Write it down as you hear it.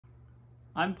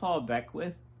I'm Paul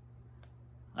Beckwith.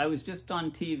 I was just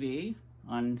on TV,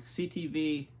 on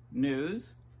CTV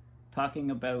News, talking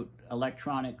about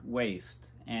electronic waste.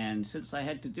 And since I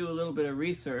had to do a little bit of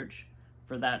research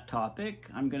for that topic,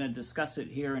 I'm going to discuss it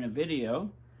here in a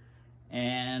video.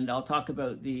 And I'll talk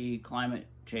about the climate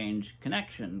change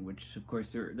connection, which of course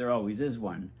there always is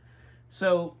one.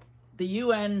 So the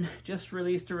UN just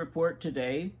released a report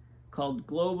today called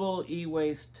Global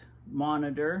E-Waste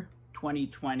Monitor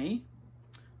 2020.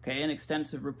 Okay, an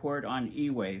extensive report on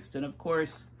e-waste. And of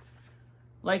course,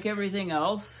 like everything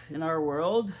else in our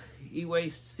world,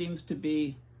 e-waste seems to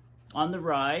be on the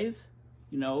rise.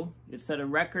 You know, it's at a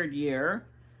record year.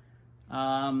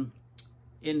 In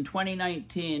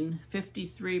 2019,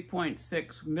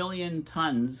 53.6 million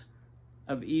tons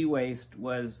of e-waste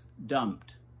was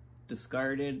dumped,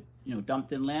 discarded,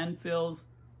 dumped in landfills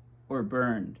or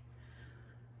burned.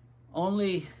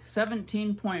 Only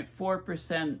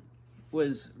 17.4%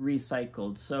 was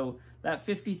recycled. So that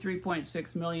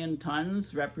 53.6 million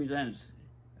tons represents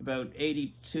about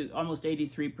almost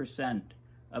 83%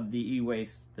 of the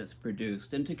e-waste that's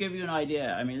produced. And to give you an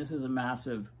idea, I mean, this is a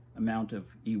massive amount of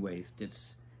e-waste.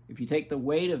 If you take the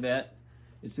weight of it,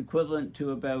 it's equivalent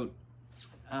to about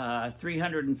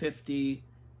 350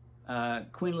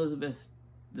 Queen Elizabeth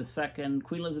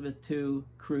II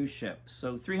cruise ships.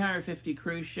 So 350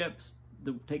 cruise ships,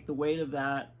 take the weight of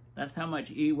that. That's how much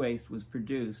e-waste was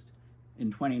produced in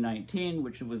 2019,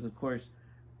 which was, of course,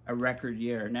 a record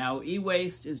year. Now,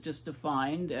 e-waste is just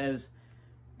defined as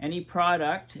any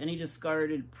product, any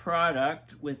discarded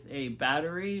product with a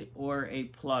battery or a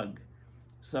plug.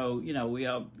 So,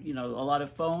 a lot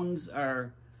of phones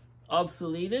are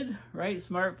obsoleted, right?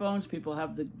 Smartphones, people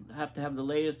have to have the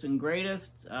latest and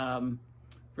greatest,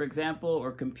 for example,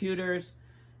 or computers.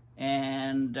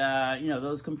 And,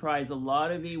 those comprise a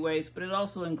lot of e-waste, but it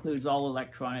also includes all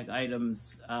electronic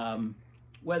items,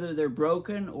 whether they're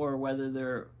broken or whether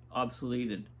they're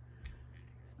obsoleted.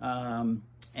 And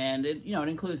it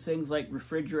includes things like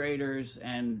refrigerators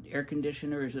and air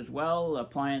conditioners as well,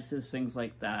 appliances, things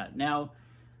like that. Now,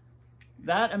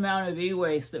 that amount of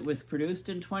e-waste that was produced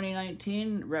in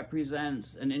 2019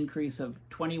 represents an increase of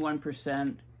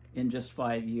 21% in just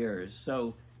 5 years.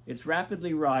 So it's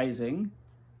rapidly rising.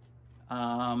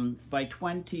 By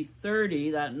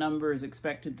 2030, that number is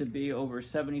expected to be over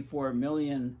 74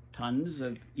 million tons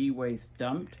of e-waste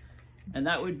dumped, and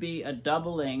that would be a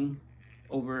doubling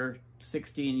over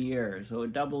 16 years. So a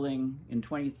doubling in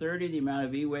 2030, the amount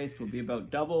of e-waste will be about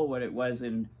double what it was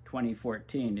in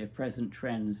 2014 if present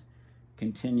trends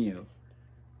continue.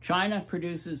 China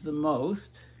produces the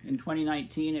most. In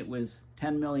 2019, it was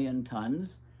 10 million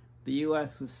tons. The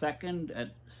US was second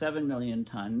at 7 million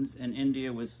tons, and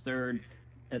India was third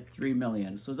at 3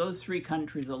 million. So those three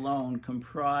countries alone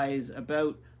comprise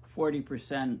about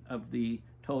 40% of the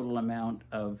total amount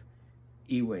of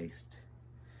e-waste.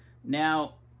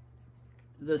 Now,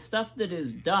 the stuff that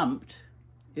is dumped,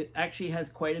 it actually has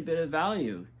quite a bit of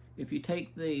value. If you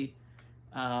take the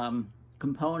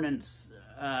components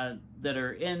that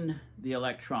are in the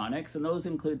electronics, and those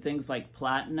include things like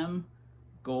platinum,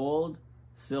 gold,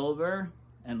 silver,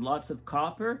 and lots of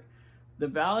copper, the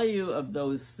value of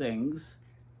those things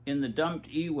in the dumped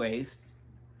e-waste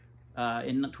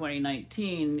in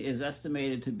 2019 is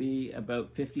estimated to be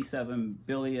about $57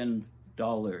 billion.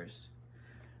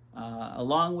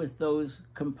 Along with those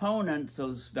components,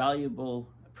 those valuable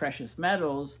precious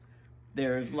metals,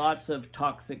 there's lots of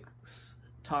toxic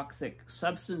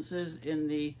substances in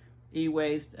the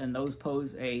e-waste, and those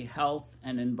pose a health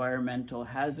and environmental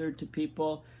hazard to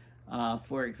people.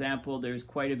 For example, there's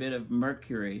quite a bit of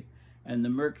mercury, and the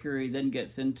mercury then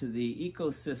gets into the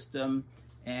ecosystem,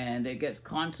 and it gets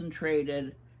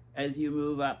concentrated as you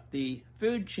move up the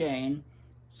food chain.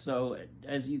 So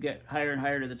as you get higher and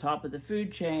higher to the top of the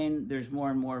food chain, there's more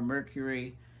and more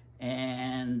mercury,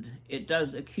 and it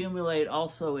does accumulate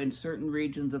also in certain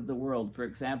regions of the world. For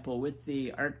example, with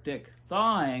the Arctic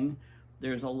thawing,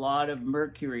 there's a lot of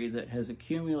mercury that has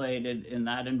accumulated in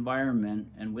that environment,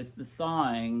 and with the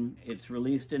thawing, it's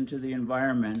released into the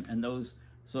environment, and those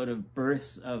sort of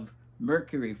bursts of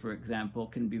mercury, for example,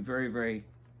 can be very, very,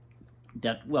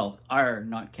 are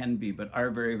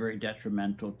very, very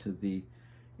detrimental to the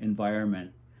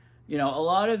environment. A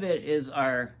lot of it is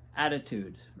our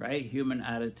attitudes, right? Human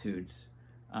attitudes.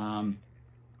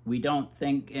 We don't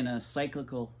think in a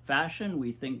cyclical fashion.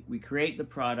 We create the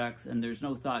products, and there's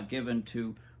no thought given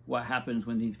to what happens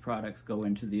when these products go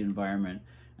into the environment.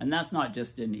 And that's not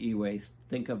just in e-waste.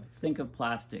 Think of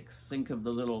plastics. Think of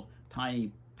the little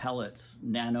tiny pellets,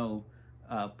 nano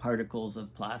particles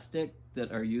of plastic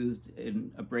that are used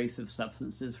in abrasive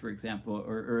substances, for example,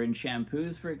 or in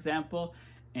shampoos, for example,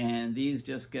 and these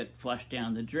just get flushed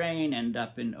down the drain, end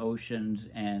up in oceans,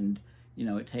 and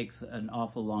it takes an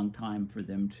awful long time for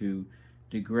them to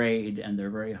degrade, and they're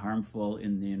very harmful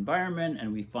in the environment,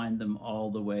 and we find them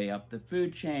all the way up the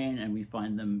food chain, and we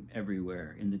find them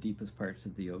everywhere in the deepest parts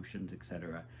of the oceans,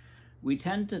 etc. We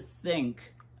tend to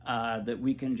think that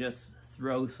we can just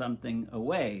throw something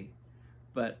away,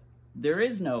 but there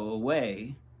is no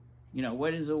away.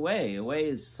 What is away? Away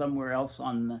is somewhere else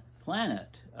on the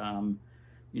planet.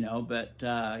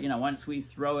 Once we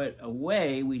throw it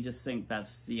away, we just think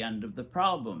that's the end of the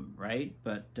problem, right?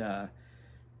 But,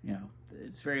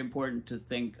 it's very important to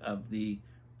think of the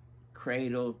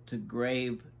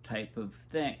cradle-to-grave type of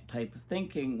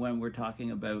thinking when we're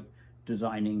talking about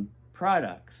designing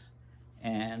products.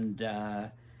 And,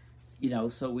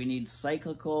 so we need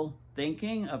cyclical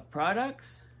thinking of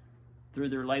products through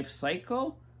their life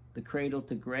cycle, the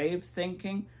cradle-to-grave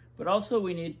thinking, but also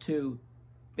we need to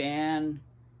ban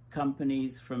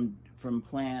companies from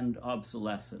planned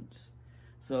obsolescence.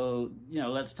 So,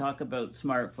 let's talk about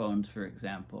smartphones, for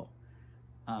example.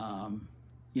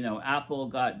 Apple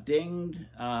got dinged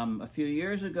a few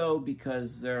years ago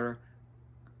because their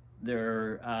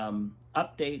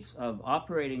updates of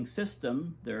operating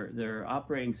system, their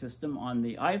operating system on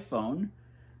the iPhone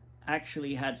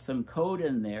actually had some code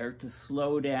in there to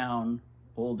slow down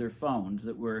older phones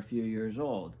that were a few years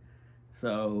old.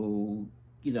 So,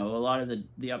 a lot of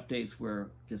the updates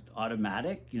were just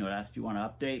automatic. It asked, you want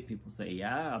to update? People say,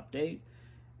 yeah, update.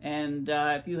 And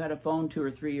if you had a phone 2 or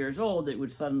 3 years old, it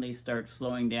would suddenly start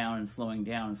slowing down and slowing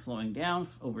down and slowing down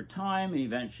over time, and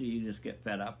eventually you just get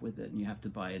fed up with it and you have to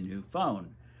buy a new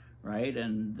phone, right?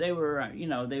 And they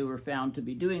were found to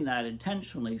be doing that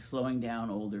intentionally, slowing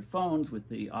down older phones with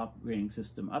the operating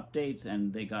system updates,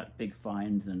 and they got big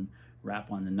fines and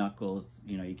rap on the knuckles.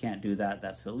 You can't do that,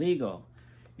 that's illegal.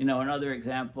 Another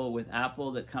example with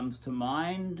Apple that comes to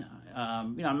mind,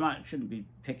 shouldn't be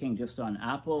picking just on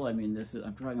Apple. I'm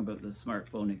talking about the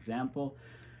smartphone example.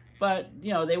 But,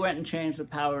 they went and changed the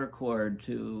power cord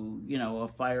to, a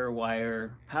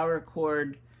FireWire power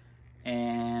cord.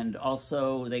 And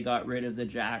also they got rid of the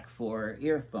jack for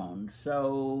earphones.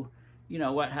 So,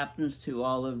 what happens to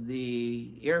all of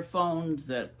the earphones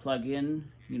that plug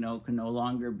in, can no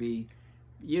longer be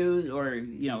used, or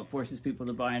it forces people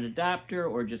to buy an adapter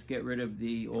or just get rid of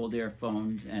the old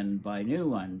earphones and buy new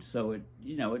ones. So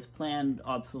it's planned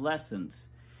obsolescence.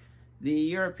 The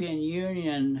European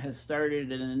Union has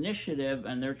started an initiative,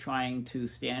 and they're trying to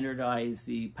standardize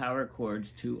the power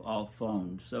cords to all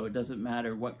phones. So it doesn't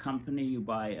matter what company you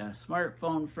buy a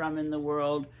smartphone from in the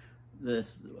world,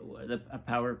 a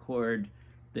power cord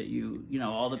that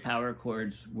all the power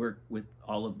cords work with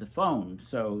all of the phones.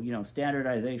 So,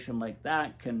 standardization like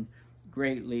that can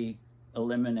greatly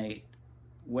eliminate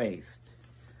waste.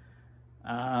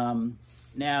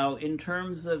 Now, in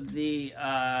terms of the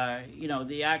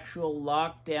actual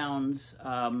lockdowns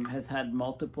has had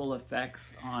multiple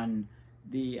effects on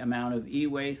the amount of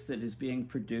e-waste that is being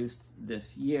produced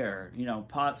this year.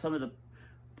 Some of the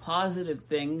positive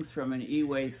things from an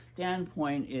e-waste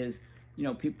standpoint is,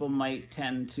 people might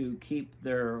tend to keep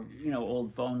their,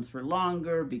 old phones for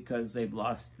longer because they've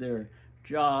lost their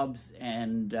jobs,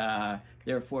 and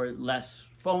therefore less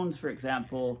phones, for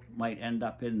example, might end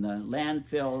up in the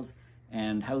landfills,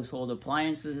 and household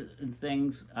appliances and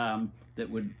things that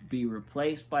would be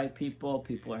replaced by people.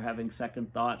 People are having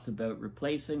second thoughts about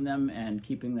replacing them and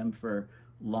keeping them for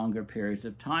longer periods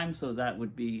of time. So that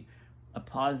would be a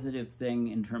positive thing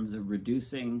in terms of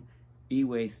reducing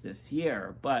e-waste this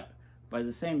year. But by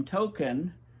the same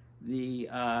token, the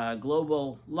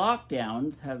global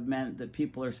lockdowns have meant that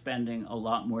people are spending a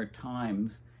lot more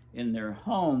times in their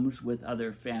homes with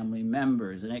other family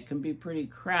members, and it can be pretty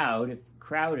crowded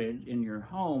in your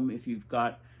home if you've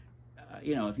got,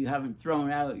 if you haven't thrown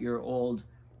out your old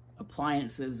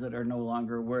appliances that are no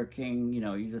longer working.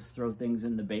 You just throw things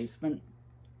in the basement,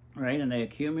 right, and they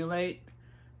accumulate.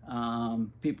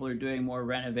 People are doing more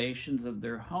renovations of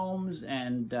their homes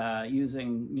and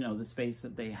using, the space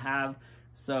that they have.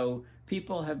 So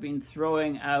people have been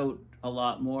throwing out a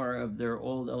lot more of their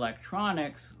old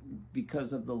electronics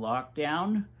because of the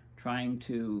lockdown, trying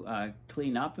to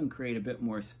clean up and create a bit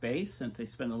more space, since they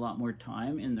spend a lot more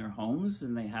time in their homes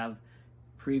than they have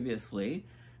previously.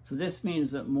 So this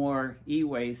means that more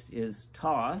e-waste is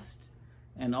tossed,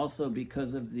 and also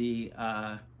because of the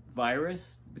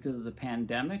virus, because of the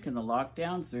pandemic and the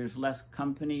lockdowns, there's less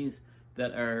companies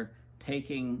that are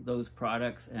taking those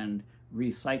products and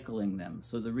recycling them.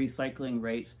 So the recycling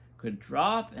rates could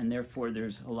drop, and therefore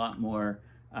there's a lot more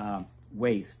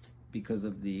waste because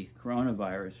of the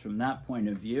coronavirus from that point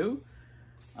of view.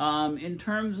 In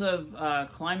terms of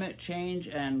climate change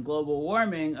and global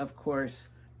warming, of course,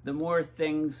 the more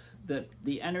things that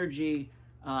the energy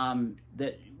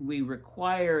that we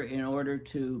require in order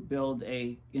to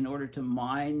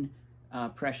mine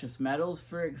precious metals,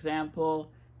 for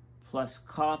example, plus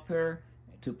copper,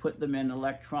 to put them in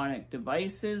electronic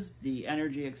devices, the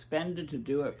energy expended to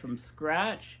do it from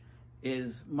scratch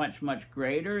is much, much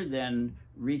greater than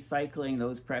recycling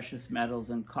those precious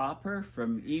metals and copper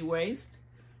from e-waste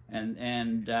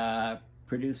and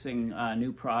producing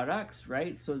new products,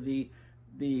 right? So the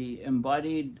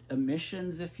embodied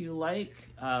emissions, if you like,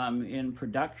 in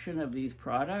production of these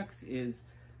products is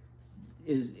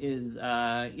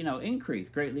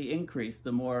greatly increased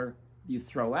the more you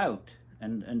throw out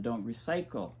and don't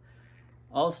recycle.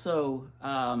 Also,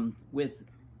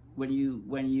 when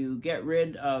you get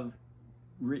rid of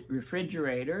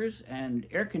refrigerators and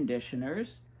air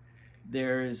conditioners,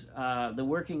 there's the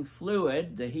working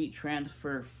fluid, the heat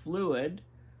transfer fluid,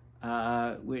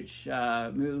 which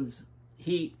moves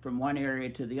heat from one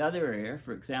area to the other area.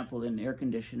 For example, in air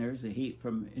conditioners, the heat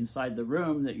from inside the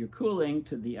room that you're cooling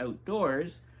to the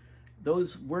outdoors.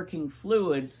 Those working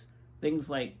fluids, things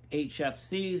like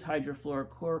HFCs,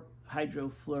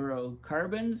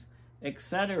 hydrofluorocarbons,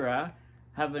 etc.,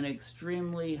 have an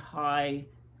extremely high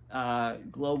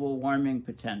global warming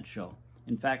potential.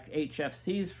 In fact,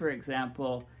 HFCs, for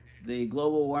example, the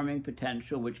global warming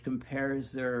potential, which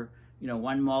compares their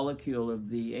one molecule of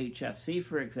the HFC,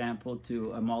 for example,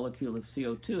 to a molecule of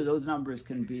CO2, those numbers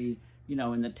can be,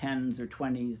 in the tens or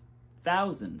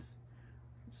 20,000s.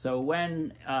 So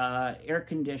when air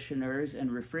conditioners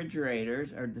and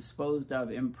refrigerators are disposed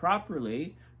of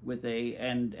improperly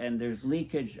and there's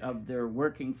leakage of their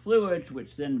working fluids,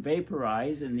 which then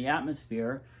vaporize in the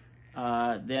atmosphere,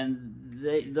 then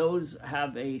those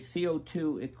have a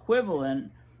CO2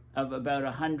 equivalent of about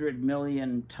 100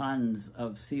 million tons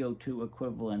of CO2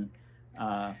 equivalent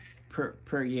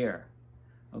per year.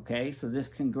 Okay, so this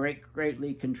can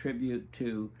greatly contribute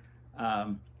to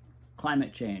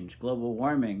climate change, global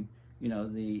warming,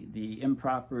 the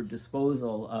improper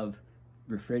disposal of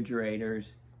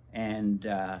refrigerators and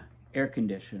air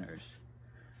conditioners.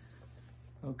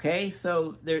 Okay,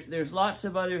 so there's lots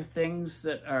of other things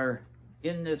that are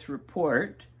in this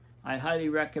report. I highly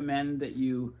recommend that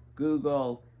you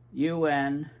Google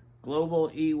UN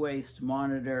Global E-Waste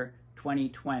Monitor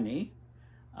 2020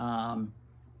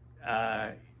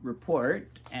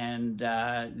 report, and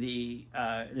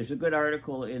there's a good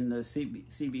article in the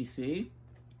CBC.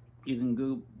 You can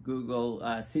Google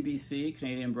CBC,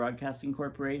 Canadian Broadcasting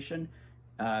Corporation,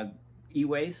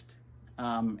 e-waste,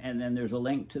 and then there's a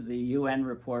link to the UN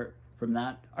report from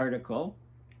that article,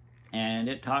 and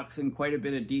it talks in quite a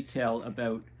bit of detail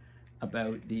about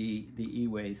the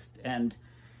e-waste. And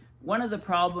one of the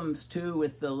problems too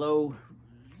with the low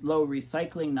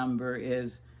recycling number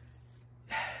is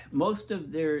most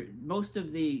of the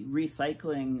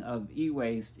recycling of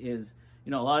e-waste is,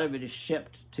 a lot of it is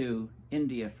shipped to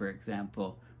India, for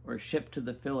example, or shipped to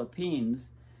the Philippines,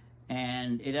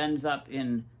 and it ends up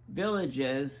in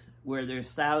villages where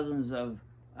there's thousands of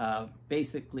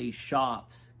basically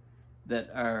shops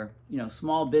that are,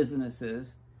 small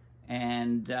businesses,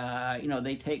 and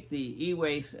they take the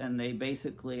e-waste and they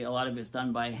basically, a lot of it's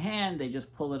done by hand, they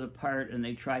just pull it apart and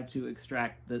they try to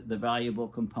extract the valuable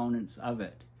components of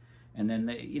it. And then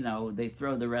they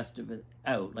throw the rest of it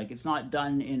out. Like, it's not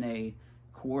done in a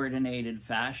coordinated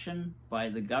fashion by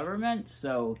the government.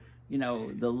 So,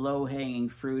 the low-hanging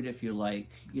fruit, if you like,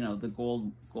 the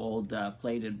gold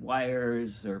plated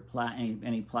wires or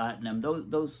any platinum,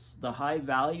 the high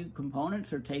value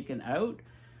components are taken out.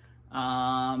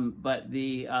 But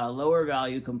the lower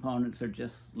value components are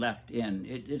just left in.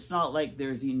 It's not like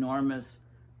there's enormous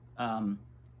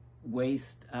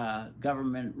waste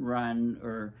government run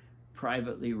or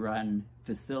privately run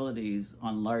facilities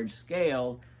on large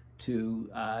scale to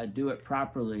do it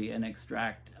properly and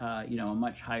extract a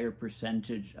much higher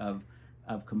percentage of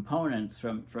components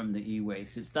from the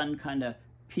e-waste. It's done kind of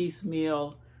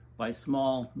piecemeal by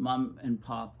small mom and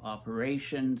pop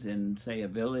operations in, say, a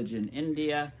village in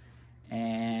India,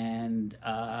 and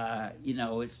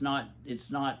it's not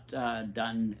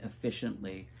done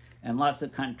efficiently. And lots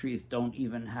of countries don't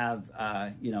even have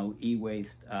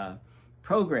e-waste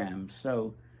programs.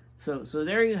 So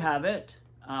there you have it.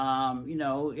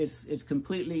 It's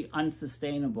completely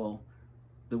unsustainable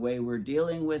the way we're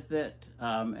dealing with it.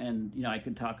 And I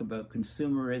could talk about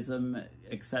consumerism,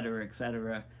 et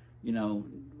cetera, you know,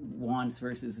 wants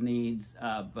versus needs,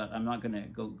 but I'm not going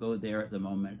to go there at the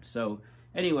moment. So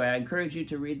anyway, I encourage you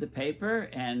to read the paper,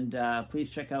 and please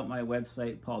check out my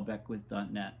website,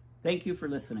 paulbeckwith.net. Thank you for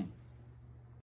listening.